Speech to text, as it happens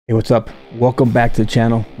Hey, what's up? Welcome back to the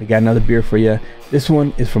channel. We got another beer for you. This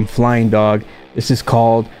one is from Flying Dog. This is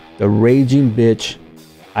called the Raging Bitch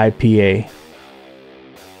IPA.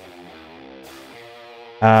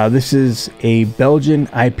 This is a Belgian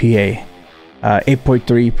IPA,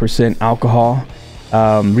 8.3% alcohol.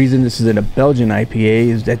 Reason this is in a Belgian IPA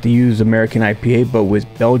is that they use American IPA but with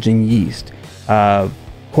Belgian yeast.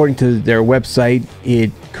 According to their website,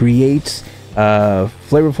 it creates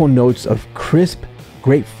flavorful notes of crisp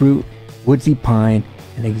grapefruit, woodsy pine,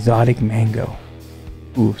 and exotic mango.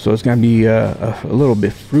 Ooh, so it's gonna be a little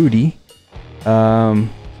bit fruity.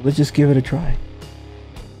 Let's just give it a try.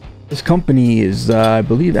 This company is, I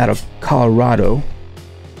believe, out of Colorado.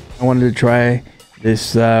 I wanted to try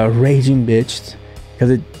this Raging Bitch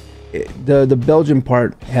because the Belgian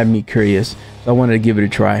part had me curious, so I wanted to give it a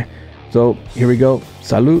try. So here we go.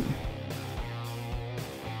 Salute.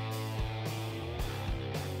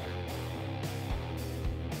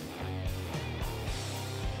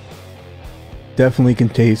 Definitely can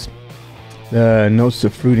taste the notes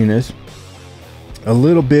of fruitiness, a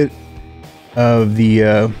little bit of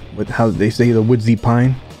the with how they say the woodsy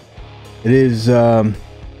pine. It is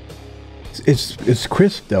it's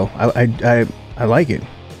crisp though. I like it.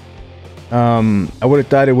 I would have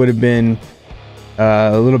thought it would have been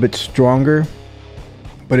a little bit stronger,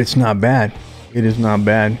 but it's not bad. It is not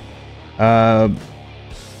bad.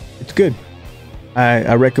 It's good.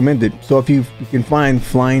 I recommend it. So if you can find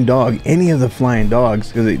Flying Dog, any of the Flying Dogs,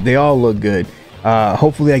 because they all look good.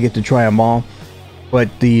 Hopefully I get to try them all. But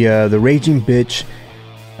the Raging Bitch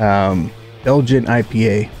Belgian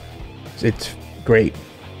IPA, it's great.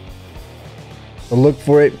 So look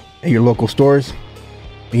for it at your local stores.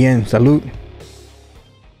 Again, salute.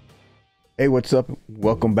 Hey, what's up?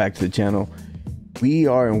 Welcome back to the channel. We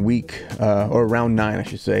are in week or round 9, I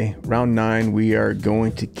should say. Round 9. We are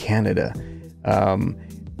going to Canada.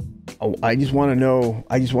 I just want to know,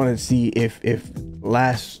 I just want to see if the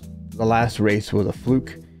last race was a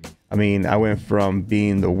fluke. I mean, I went from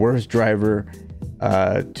being the worst driver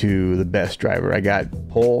to the best driver. I got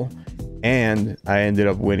pole and I ended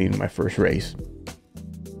up winning my first race.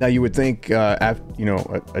 Now you would think after, you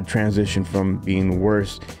know, a transition from being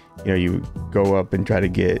worst, you know, you go up and try to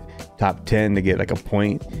get top 10 to get like a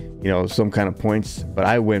point, you know, some kind of points, but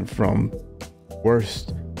I went from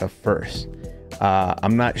worst to first.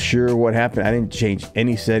 I'm not sure what happened. I didn't change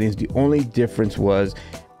any settings. The only difference was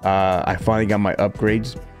I finally got my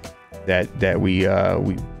upgrades that we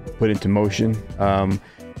put into motion, and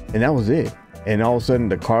that was it. And all of a sudden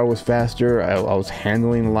the car was faster. I was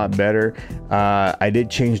handling a lot better. I did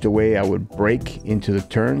change the way I would brake into the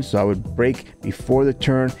turn, so I would brake before the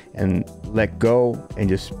turn and let go and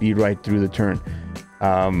just speed right through the turn.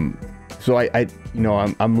 So I you know,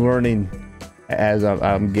 I'm learning as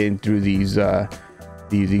I'm getting through these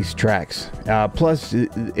tracks. Plus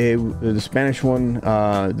the Spanish one,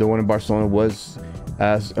 the one in Barcelona, was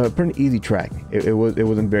a pretty easy track. It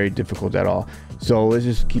wasn't very difficult at all. So let's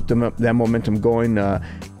just keep that momentum going.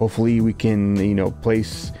 Hopefully we can, you know,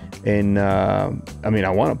 place in I mean, I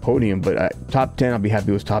want a podium, but top 10, I'll be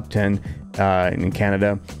happy with top 10 in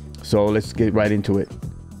Canada. So let's get right into it.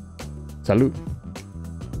 Salute.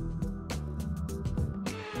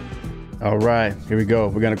 All right, here we go.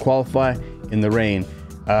 We're gonna qualify in the rain.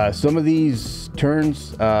 Some of these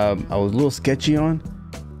turns I was a little sketchy on,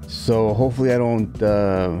 so hopefully I don't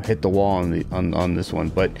hit the wall on this one,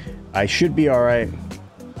 but I should be all right.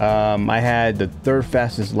 I had the 3rd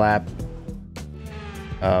fastest lap,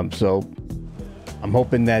 so I'm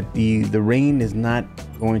hoping that the rain is not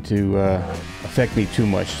going to affect me too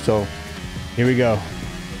much. So here we go.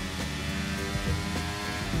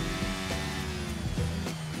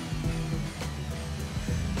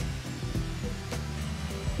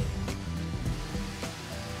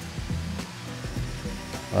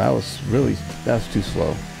 Well, that was too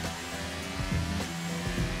slow.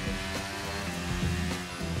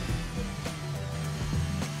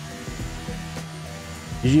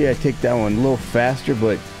 Usually I take that one a little faster,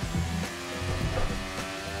 but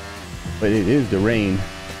it is the rain.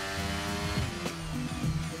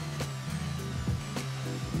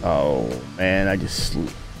 Oh man, I just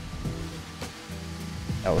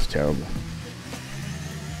that was terrible.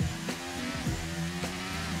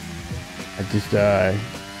 I just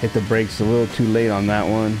hit the brakes a little too late on that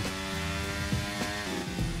one.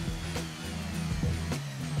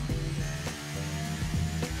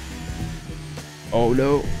 Oh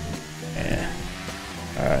no. Yeah.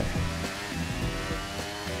 All right.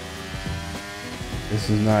 This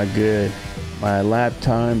is not good. My lap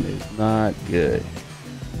time is not good.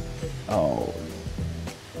 Oh.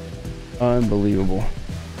 Unbelievable.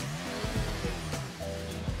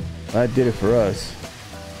 That did it for us.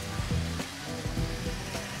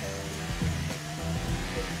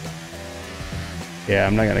 Yeah,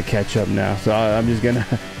 I'm not gonna catch up now, so I'm just gonna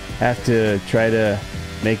have to try to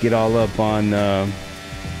make it all up on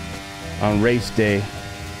race day.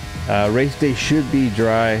 Race day should be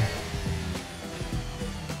dry.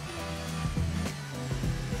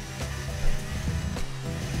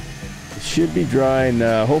 It should be dry, and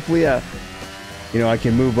hopefully, you know, I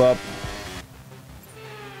can move up.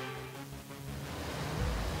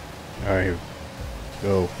 All right,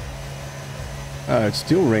 go. It's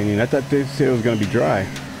still raining. I thought they said it was gonna be dry.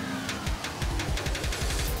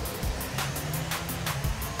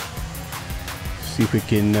 See if we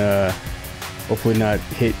can hopefully not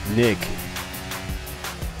hit Nick.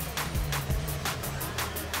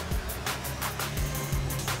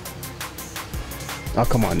 Oh,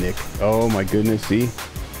 come on, Nick. Oh my goodness, see?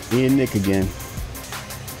 Me and Nick again.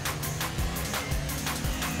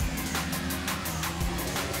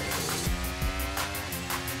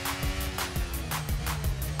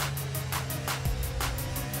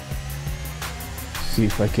 See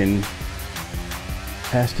if I can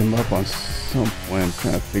pass him up on some point. I'm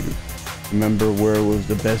trying to remember where was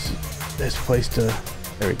the best place to.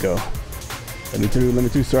 There we go. Let me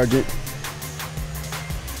through, Sergeant.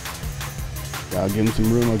 I'll give him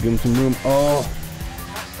some room. Oh,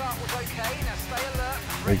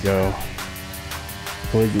 there we go.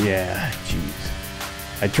 Yeah, jeez.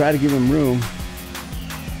 I try to give him room.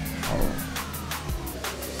 Oh,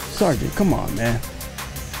 Sergeant, come on, man.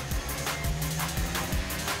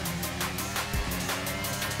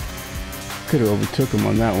 Could have overtook him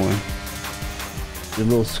on that one. A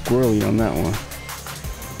little squirrely on that one.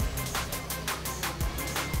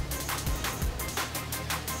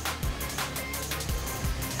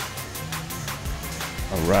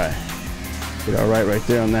 All right. Did all right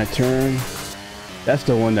there on that turn. That's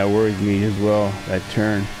the one that worries me as well, that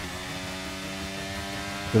turn.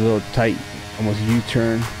 The little tight, almost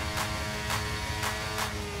U-turn.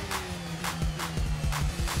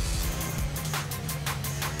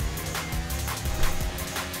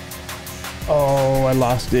 Oh, I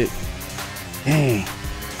lost it. Dang. I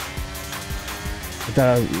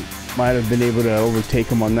thought I might have been able to overtake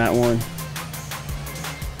him on that one.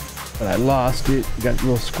 But I lost it. Got a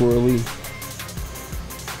little squirrely.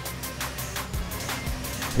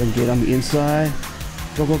 Then get on the inside.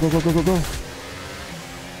 Go, go, go, go, go, go, go.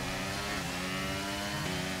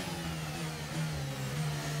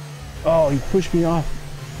 Oh, he pushed me off.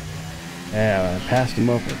 Yeah, I passed him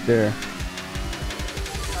up right there.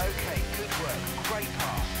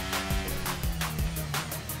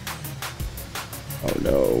 Oh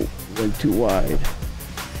no, went too wide.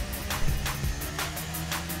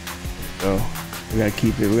 Oh, we gotta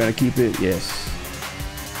keep it, yes.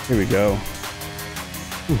 Here we go.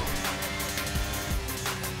 Whew.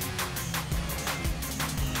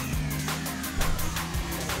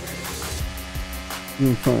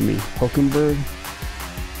 In front of me, Hulkenberg.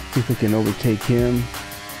 See if we can overtake him.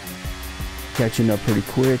 Catching up pretty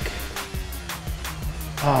quick.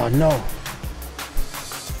 Oh no.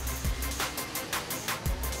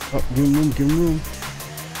 Oh, give him room.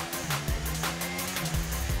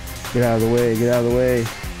 Get out of the way.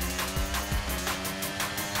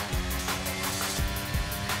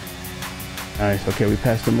 Nice, okay, we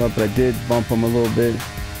passed him up, but I did bump him a little bit.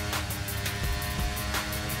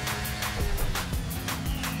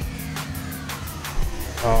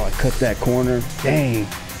 Oh, I cut that corner. Dang.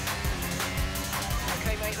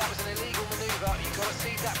 Okay, mate, that was an illegal maneuver. You've got to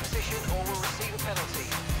cede that position or we'll receive a penalty.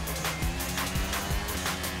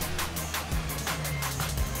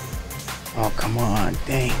 Oh, come on.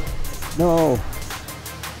 Dang. No.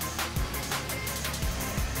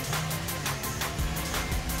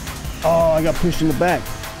 Oh, I got pushed in the back.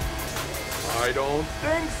 I don't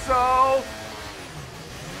think so.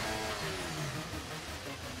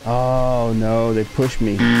 Oh, no. They pushed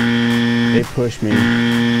me.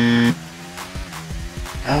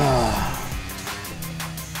 Ah.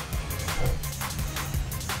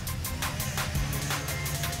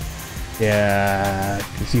 Yeah.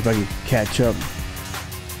 Let's see if I can catch up.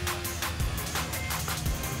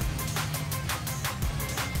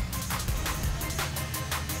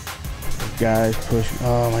 Guys, push.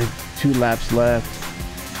 Oh, my 2 laps left.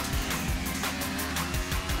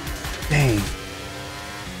 Dang.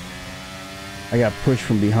 I got pushed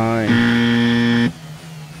from behind.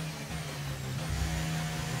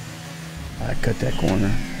 I cut that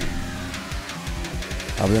corner.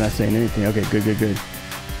 Oh, they're not saying anything. Okay, good.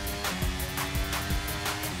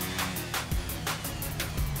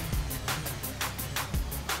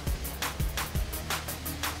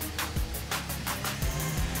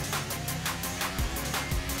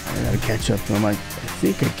 I gotta catch up to him. I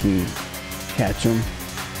think I can catch him.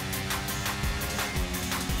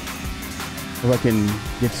 If I can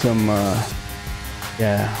get some,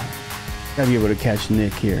 yeah, gotta be able to catch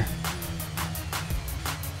Nick here.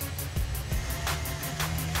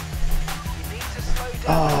 You need to slow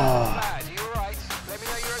down. Lad, are you alright? Let me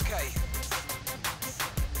know you're okay.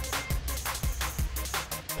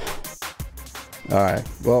 All right,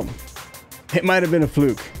 well, it might have been a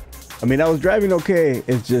fluke. I mean, I was driving okay.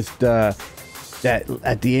 It's just that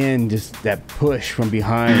at the end, just that push from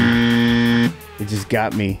behind, it just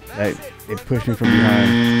got me. It pushed me from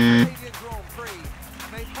behind.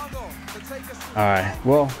 All right,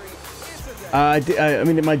 well, I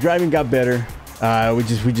mean, my driving got better. We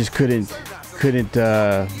just couldn't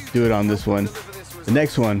do it on this one. The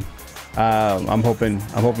next one, I'm hoping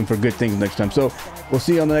for good things next time. So we'll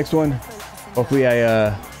see you on the next one. Hopefully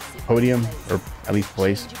I podium or at least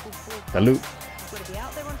place. Salute. Gotta be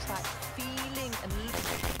out there on track, feed